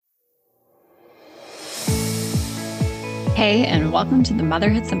Hey, and welcome to the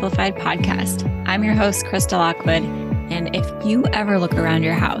Motherhood Simplified podcast. I'm your host, Krista Lockwood, and if you ever look around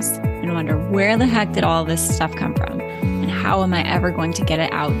your house and wonder where the heck did all this stuff come from and how am I ever going to get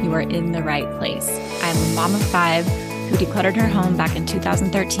it out, you are in the right place. I'm a mom of 5 who decluttered her home back in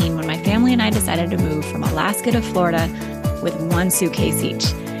 2013 when my family and I decided to move from Alaska to Florida with 1 suitcase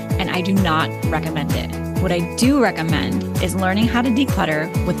each, and I do not recommend it. What I do recommend is learning how to declutter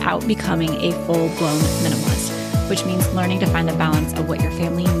without becoming a full-blown minimalist, which means learning to find the balance of what your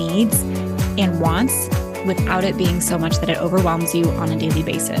family needs and wants without it being so much that it overwhelms you on a daily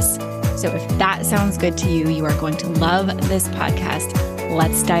basis. So if that sounds good to you, you are going to love this podcast.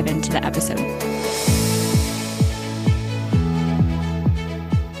 Let's dive into the episode.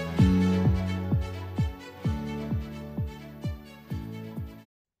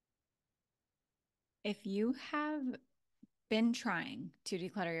 If you have been trying to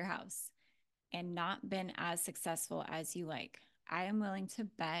declutter your house and not been as successful as you like, I am willing to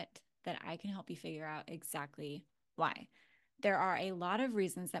bet that I can help you figure out exactly why. There are a lot of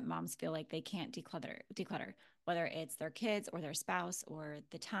reasons that moms feel like they can't declutter, whether it's their kids or their spouse or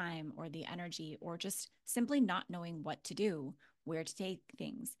the time or the energy or just simply not knowing what to do, where to take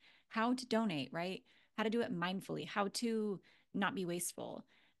things, how to donate, right? How to do it mindfully, how to not be wasteful.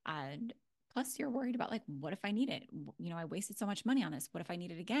 And plus you're worried about like, what if I need it? I wasted so much money on this. What if I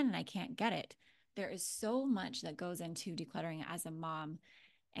need it again and I can't get it? There is so much that goes into decluttering as a mom.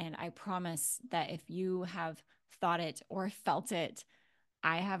 And I promise that if you have thought it or felt it,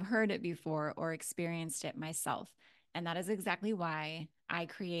 I have heard it before or experienced it myself. And that is exactly why I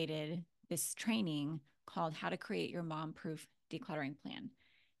created this training called How to Create Your Mom-Proof Decluttering Plan.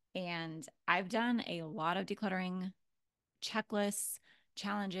 And I've done a lot of decluttering checklists,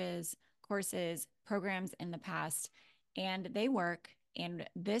 challenges, courses, programs in the past, and they work. And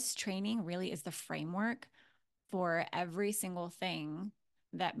this training really is the framework for every single thing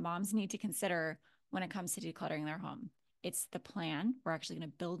that moms need to consider when it comes to decluttering their home. It's the plan. We're actually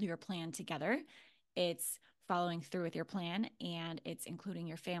going to build your plan together. It's following through with your plan, and it's including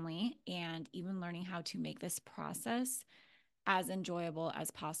your family and even learning how to make this process as enjoyable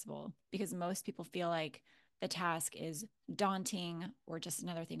as possible, because most people feel like the task is daunting or just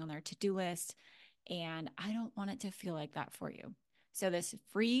another thing on their to-do list. And I don't want it to feel like that for you. So this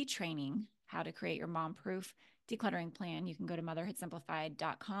free training, How to Create Your Mom-Proof Decluttering Plan, you can go to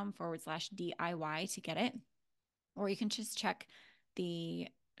motherhoodsimplified.com/DIY to get it. Or you can just check the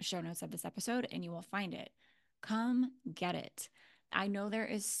show notes of this episode and you will find it. Come get it. I know there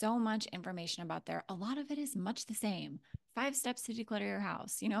is so much information about there. A lot of it is much the same. 5 steps to declutter your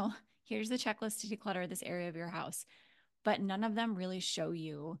house. Here's the checklist to declutter this area of your house. But none of them really show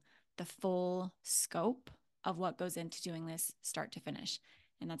you the full scope of what goes into doing this start to finish.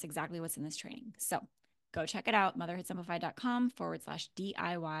 And that's exactly what's in this training. So go check it out,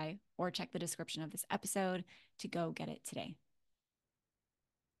 motherhoodsimplified.com/DIY, or check the description of this episode to go get it today.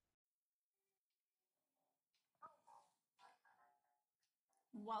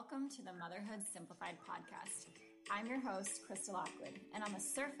 Welcome to the Motherhood Simplified podcast. I'm your host, Krista Lockwood, and on the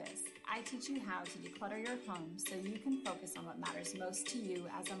surface, I teach you how to declutter your home so you can focus on what matters most to you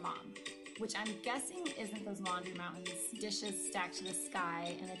as a mom, which I'm guessing isn't those laundry mountains, dishes stacked to the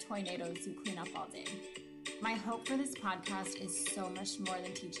sky, and the tornadoes you clean up all day. My hope for this podcast is so much more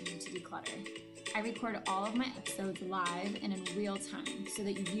than teaching you to declutter. I record all of my episodes live and in real time so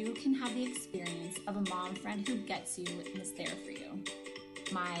that you can have the experience of a mom friend who gets you and is there for you.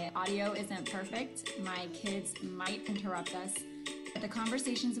 My audio isn't perfect. My kids might interrupt us, but the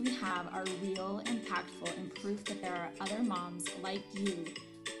conversations we have are real, impactful, and proof that there are other moms like you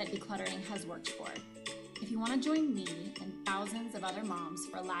that decluttering has worked for. If you want to join me and thousands of other moms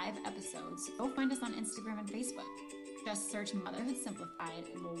for live episodes, go find us on Instagram and Facebook. Just search Motherhood Simplified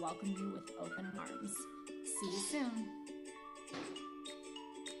and we'll welcome you with open arms. See you soon.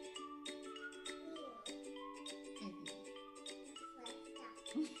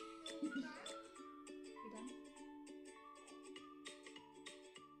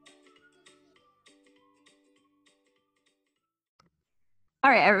 All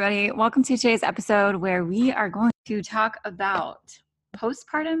right, everybody, welcome to today's episode where we are going to talk about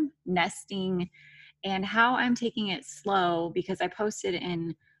postpartum nesting and how I'm taking it slow, because I posted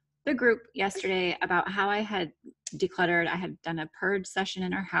in the group yesterday about how I had decluttered. I had done a purge session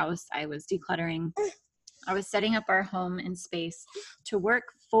in our house. I was decluttering. I was setting up our home and space to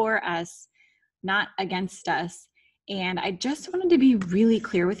work for us, not against us. And I just wanted to be really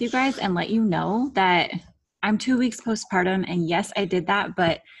clear with you guys and let you know that I'm 2 weeks postpartum, and yes, I did that,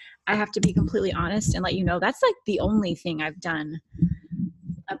 but I have to be completely honest and let you know that's like the only thing I've done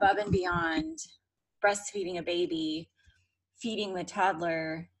above and beyond breastfeeding a baby feeding the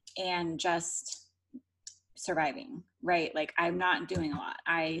toddler and just surviving, right? Like I'm not doing a lot.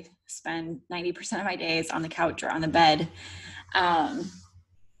 I spend 90% of my days on the couch or on the bed. And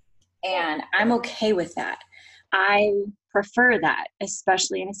I'm okay with that. I prefer that,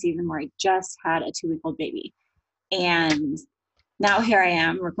 especially in a season where I just had a 2-week-old baby. And now here I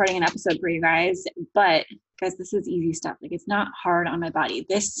am recording an episode for you guys, but guys, this is easy stuff. Like it's not hard on my body.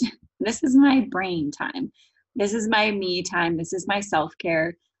 This is my brain time. This is my me time. This is my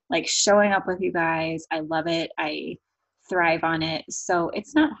self-care, like showing up with you guys. I love it. I thrive on it. So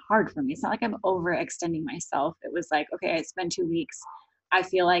it's not hard for me. It's not like I'm overextending myself. It was like, okay, it's been 2 weeks. I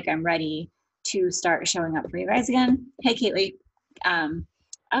feel like I'm ready to start showing up for you guys again. Hey, Kaylee,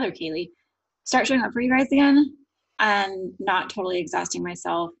 other Kaylee, start showing up for you guys again and not totally exhausting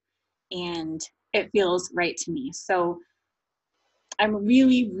myself. And it feels right to me. So I'm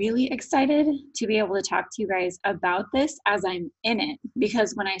really, really excited to be able to talk to you guys about this as I'm in it.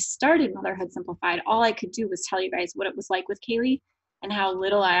 Because when I started Motherhood Simplified, all I could do was tell you guys what it was like with Kaylee and how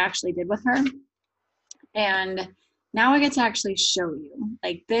little I actually did with her. And now I get to actually show you,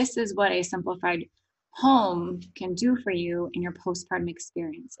 like, this is what a simplified home can do for you in your postpartum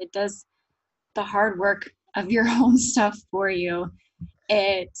experience. It does the hard work of your home stuff for you.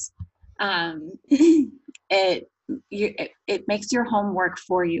 It it makes your home work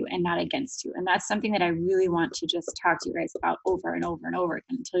for you and not against you. And that's something that I really want to just talk to you guys about over and over and over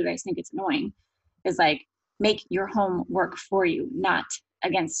again until you guys think it's annoying, is like, make your home work for you, not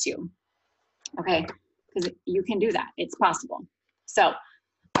against you. Okay, because you can do that. It's possible. So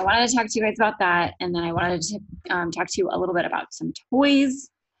I wanted to talk to you guys about that. And then I wanted to talk to you a little bit about some toys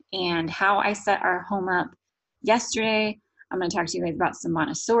and how I set our home up yesterday. I'm going to talk to you guys about some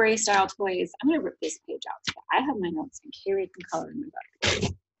Montessori style toys. I'm going to rip this page out so that I have my notes and Kaylee can color in my book.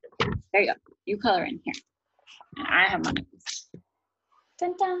 There you go. You color in here. And I have my notes.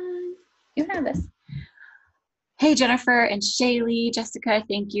 Dun dun. You have this. Hey, Jennifer and Shaylee, Jessica,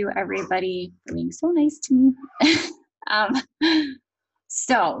 thank you everybody for being so nice to me.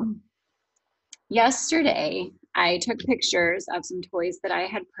 So yesterday I took pictures of some toys that I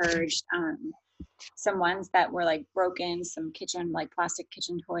had purged, some ones that were like broken, some kitchen, like plastic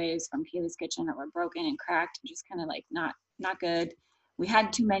kitchen toys from Kaylee's kitchen that were broken and cracked and just kind of like not good. We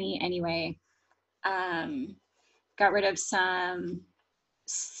had too many anyway. Got rid of some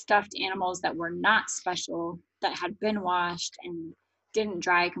stuffed animals that were not special, that had been washed and didn't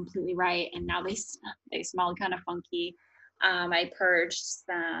dry completely right, and now they smelled kind of funky. I purged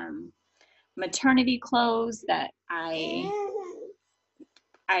some maternity clothes that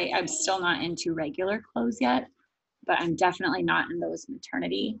I'm still not into regular clothes yet, but I'm definitely not in those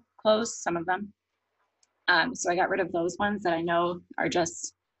maternity clothes, some of them. So I got rid of those ones that I know are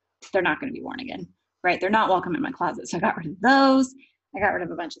just, they're not going to be worn again, right? They're not welcome in my closet. So I got rid of those. I got rid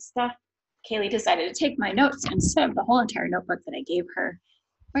of a bunch of stuff. Kaylee decided to take my notes instead of the whole entire notebook that I gave her.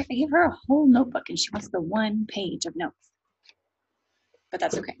 Right, I gave her a whole notebook and she wants the 1 page of notes. But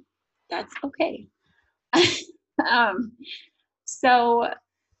that's okay. That's okay. So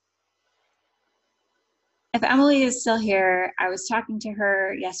if Emily is still here, I was talking to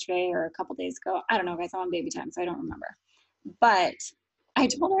her yesterday or a couple days ago. I don't know, guys, I'm on baby time, so I don't remember. But I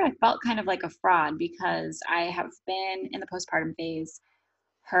told her I felt kind of like a fraud because I have been in the postpartum phase.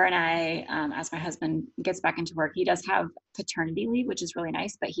 Her and I, as my husband gets back into work, he does have paternity leave, which is really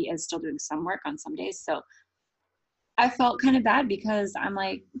nice, but he is still doing some work on some days. So I felt kind of bad because I'm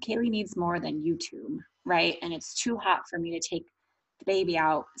like, Kaylee needs more than YouTube, right? And it's too hot for me to take the baby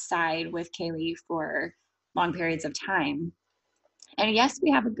outside with Kaylee for long periods of time. And yes,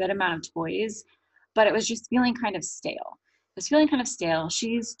 we have a good amount of toys, but it was just feeling kind of stale. It was feeling kind of stale.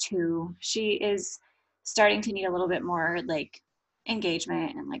 She's 2. She is starting to need a little bit more like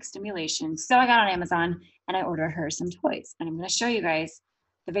engagement and like stimulation. So I got on Amazon and I ordered her some toys. And I'm going to show you guys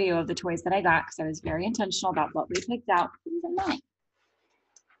the video of the toys that I got because I was very intentional about what we picked out. These are mine.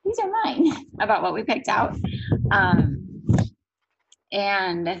 These are mine about what we picked out.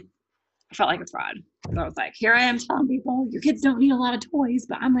 And I felt like a fraud. So I was like, here I am telling people, your kids don't need a lot of toys,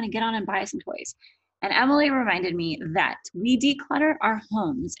 but I'm going to get on and buy some toys. And Emily reminded me that we declutter our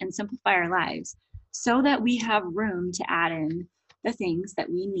homes and simplify our lives so that we have room to add in the things that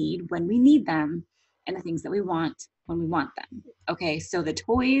we need when we need them and the things that we want when we want them. Okay, so the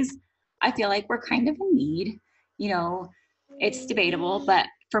toys, I feel like we're kind of a need. You know, it's debatable, but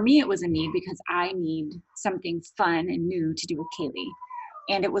for me, it was a need because I need something fun and new to do with Kaylee.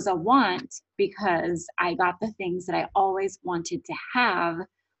 And it was a want because I got the things that I always wanted to have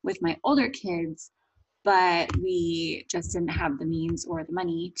with my older kids, but we just didn't have the means or the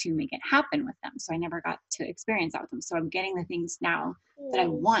money to make it happen with them. So I never got to experience that with them. So I'm getting the things now that I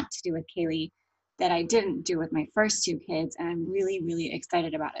want to do with Kaylee that I didn't do with my first two kids. And I'm really, really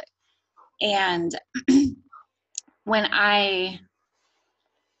excited about it. And when I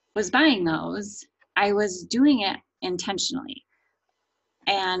was buying those, I was doing it intentionally.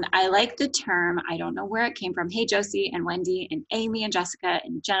 And I like the term, I don't know where it came from. Hey, Josie and Wendy and Amy and Jessica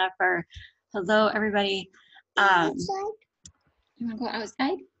and Jennifer. Hello, everybody. You want to go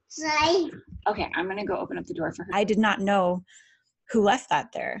outside? Okay, I'm going to go open up the door for her. I did not know who left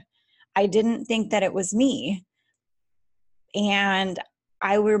that there. I didn't think that it was me. And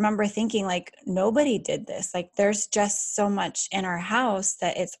I remember thinking, like, nobody did this. Like, there's just so much in our house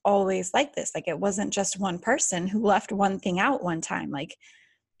that it's always like this. Like, it wasn't just one person who left one thing out one time. Like,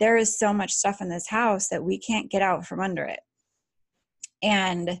 there is so much stuff in this house that we can't get out from under it.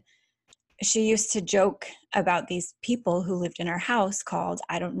 And she used to joke about these people who lived in our house called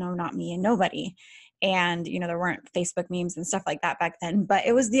I don't know, not me and nobody. And, you know, there weren't Facebook memes and stuff like that back then, but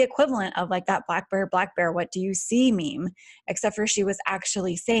it was the equivalent of like that Black Bear, what do you see meme, except for she was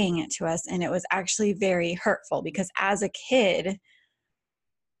actually saying it to us. And it was actually very hurtful because as a kid,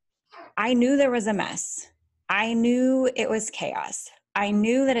 I knew there was a mess. I knew it was chaos. I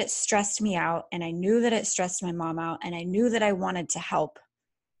knew that it stressed me out, and I knew that it stressed my mom out, and I knew that I wanted to help,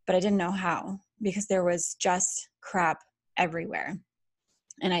 but I didn't know how because there was just crap everywhere.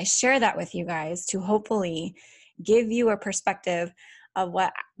 And I share that with you guys to hopefully give you a perspective of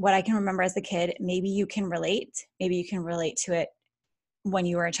what I can remember as a kid. Maybe you can relate. Maybe you can relate to it when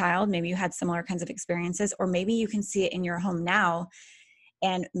you were a child. Maybe you had similar kinds of experiences, or maybe you can see it in your home now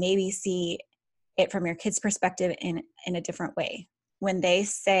and maybe see it from your kid's perspective in a different way. When they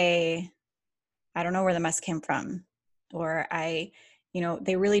say, I don't know where the mess came from, or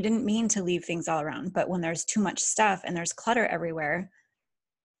they really didn't mean to leave things all around. But when there's too much stuff and there's clutter everywhere,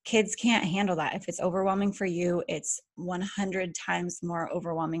 kids can't handle that. If it's overwhelming for you, it's 100 times more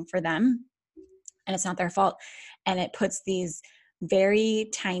overwhelming for them. And it's not their fault. And it puts these very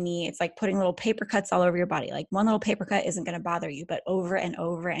tiny, it's like putting little paper cuts all over your body. Like one little paper cut isn't going to bother you, but over and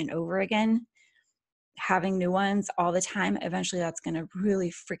over and over again, having new ones all the time, eventually that's going to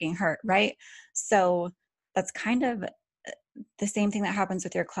really freaking hurt, right? So that's kind of the same thing that happens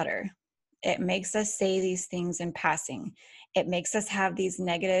with your clutter. It makes us say these things in passing. It makes us have these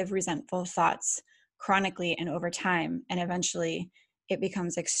negative, resentful thoughts chronically and over time, and eventually it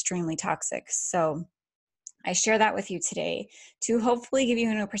becomes extremely toxic. So I share that with you today to hopefully give you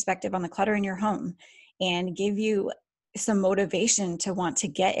a new perspective on the clutter in your home and give you some motivation to want to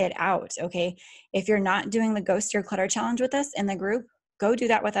get it out, okay? If you're not doing the Ghost Your Clutter Challenge with us in the group, go do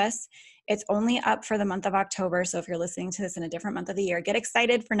that with us. It's only up for the month of October, so if you're listening to this in a different month of the year, get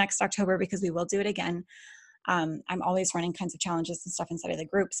excited for next October because we will do it again. I'm always running kinds of challenges and stuff inside of the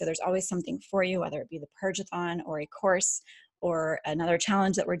group, so there's always something for you, whether it be the Purge-a-thon or a course or another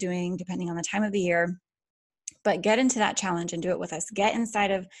challenge that we're doing, depending on the time of the year. But get into that challenge and do it with us. Get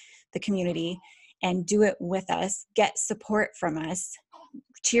inside of the community and do it with us. Get support from us.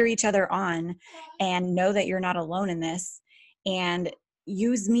 Cheer each other on and know that you're not alone in this. And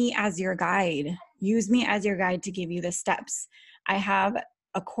use me as your guide. Use me as your guide to give you the steps. I have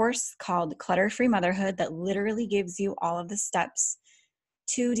a course called Clutter-Free Motherhood that literally gives you all of the steps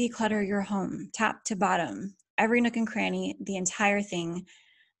to declutter your home, top to bottom, every nook and cranny, the entire thing.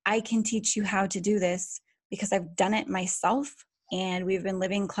 I can teach you how to do this because I've done it myself, and we've been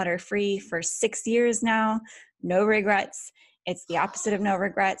living clutter-free for 6 years now. No regrets. It's the opposite of no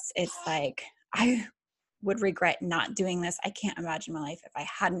regrets. It's like, I would regret not doing this. I can't imagine my life if I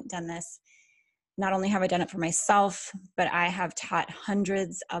hadn't done this. Not only have I done it for myself, but I have taught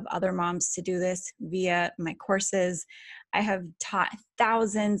hundreds of other moms to do this via my courses. I have taught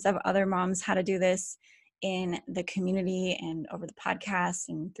thousands of other moms how to do this in the community and over the podcast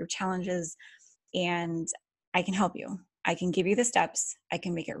and through challenges. And I can help you. I can give you the steps. I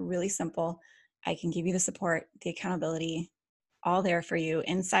can make it really simple. I can give you the support, the accountability, all there for you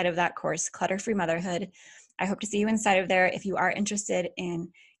inside of that course, Clutter-Free Motherhood. I hope to see you inside of there. If you are interested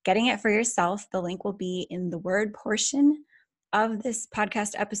in getting it for yourself, the link will be in the word portion of this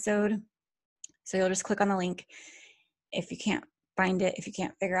podcast episode. So you'll just click on the link. If you can't find it, if you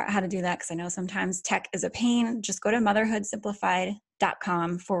can't figure out how to do that, because I know sometimes tech is a pain, just go to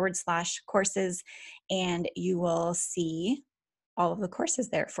motherhoodsimplified.com/courses and you will see all of the courses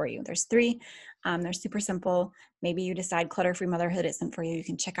there for you. There's 3. They're super simple. Maybe you decide Clutter-Free Motherhood isn't for you. You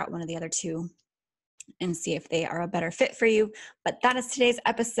can check out one of the other 2 and see if they are a better fit for you. But that is today's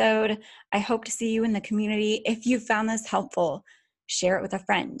episode. I hope to see you in the community. If you found this helpful, share it with a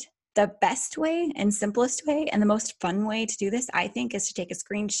friend. The best way and simplest way and the most fun way to do this, I think, is to take a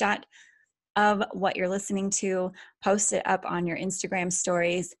screenshot of what you're listening to, post it up on your Instagram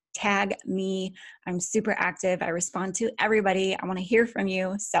stories, tag me. I'm super active. I respond to everybody. I want to hear from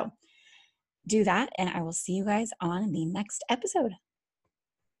you. So do that, and I will see you guys on the next episode.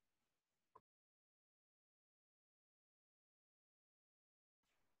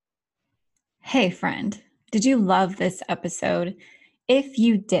 Hey friend, did you love this episode? If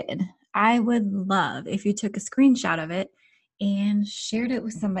you did, I would love if you took a screenshot of it and shared it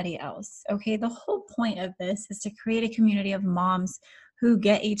with somebody else. Okay, the whole point of this is to create a community of moms who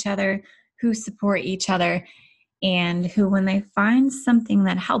get each other, who support each other, and who, when they find something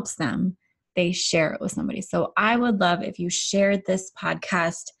that helps them, they share it with somebody. So I would love if you shared this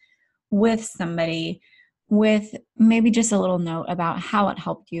podcast with somebody with maybe just a little note about how it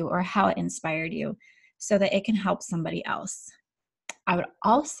helped you or how it inspired you so that it can help somebody else. I would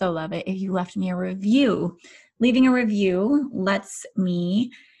also love it if you left me a review. Leaving a review lets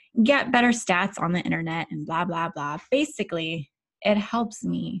me get better stats on the internet and blah, blah, blah. Basically, it helps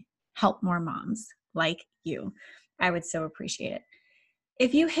me help more moms like you. I would so appreciate it.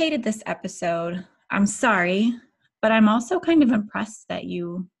 If you hated this episode, I'm sorry, but I'm also kind of impressed that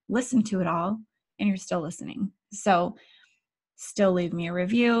you listened to it all and you're still listening. So still leave me a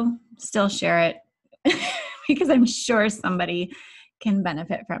review, still share it because I'm sure somebody can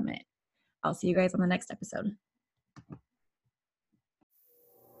benefit from it. I'll see you guys on the next episode.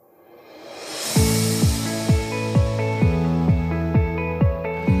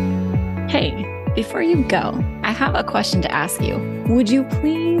 Hey, before you go, I have a question to ask you. Would you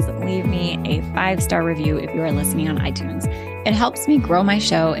please leave me a 5-star review if you are listening on iTunes? It helps me grow my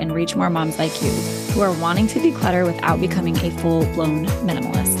show and reach more moms like you who are wanting to declutter without becoming a full-blown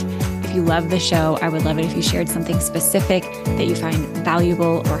minimalist. If you love the show, I would love it if you shared something specific that you find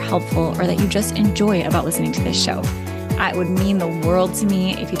valuable or helpful or that you just enjoy about listening to this show. It would mean the world to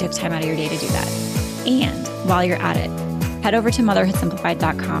me if you took time out of your day to do that. And while you're at it, head over to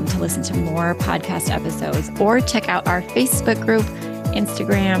motherhoodsimplified.com to listen to more podcast episodes or check out our Facebook group,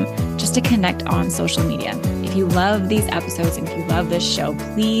 Instagram, just to connect on social media. If you love these episodes and if you love this show,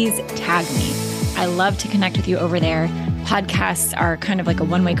 please tag me. I love to connect with you over there. Podcasts are kind of like a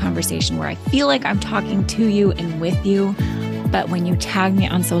one-way conversation where I feel like I'm talking to you and with you. But when you tag me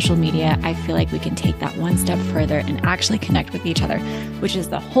on social media, I feel like we can take that one step further and actually connect with each other, which is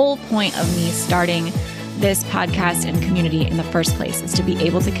the whole point of me starting this podcast and community in the first place, is to be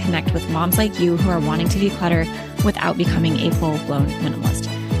able to connect with moms like you who are wanting to declutter without becoming a full-blown minimalist.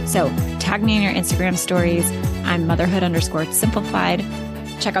 So tag me in your Instagram stories. I'm motherhood_simplified.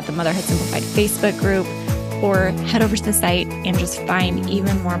 Check out the Motherhood Simplified Facebook group or head over to the site and just find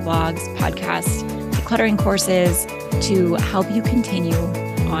even more blogs, podcasts, decluttering courses to help you continue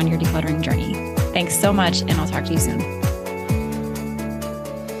on your decluttering journey. Thanks so much, and I'll talk to you soon.